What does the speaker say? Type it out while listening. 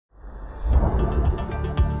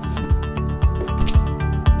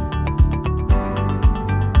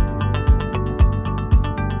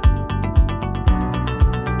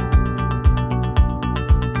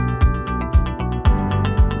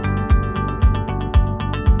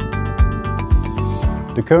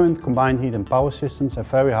The current combined heat and power systems have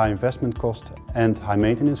very high investment cost and high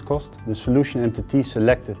maintenance cost. The solution MTT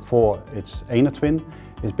selected for its EnerTwin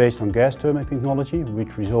is based on gas turbine technology,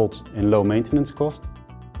 which results in low maintenance cost,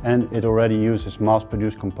 and it already uses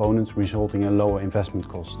mass-produced components, resulting in lower investment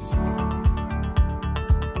costs.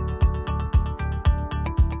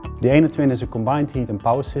 The EnerTwin is a combined heat and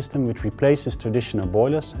power system which replaces traditional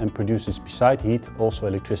boilers and produces beside heat also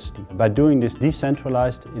electricity. By doing this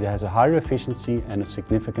decentralized, it has a higher efficiency and a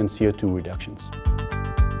significant CO2 reductions.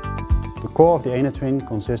 The core of the EnerTwin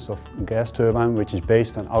consists of a gas turbine which is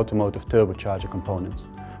based on automotive turbocharger components.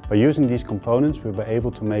 By using these components, we were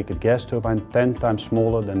able to make a gas turbine 10 times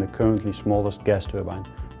smaller than the currently smallest gas turbine.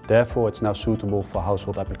 Therefore, it's now suitable for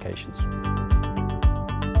household applications.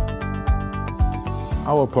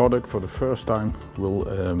 Our product for the first time will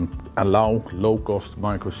allow low-cost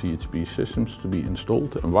micro-CHP systems to be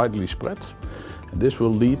installed and widely spread. And this will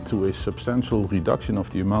lead to a substantial reduction of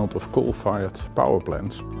the amount of coal-fired power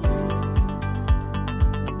plants.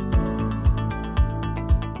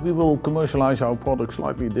 We will commercialize our product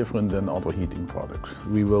slightly different than other heating products.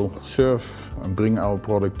 We will serve and bring our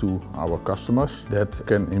product to our customers that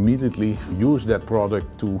can immediately use that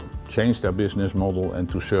product to change their business model and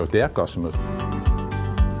to serve their customers.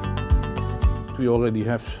 We already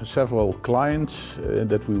have several clients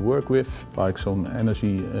that we work with, like some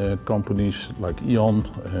energy companies like E.ON,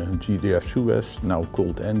 GDF Suez, now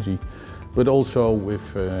called Engie, but also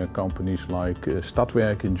with companies like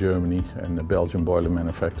Stadwerk in Germany and the Belgian boiler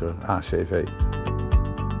manufacturer ACV.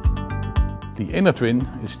 The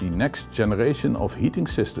EnerTwin is the next generation of heating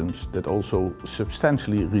systems that also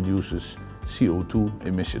substantially reduces CO2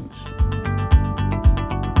 emissions.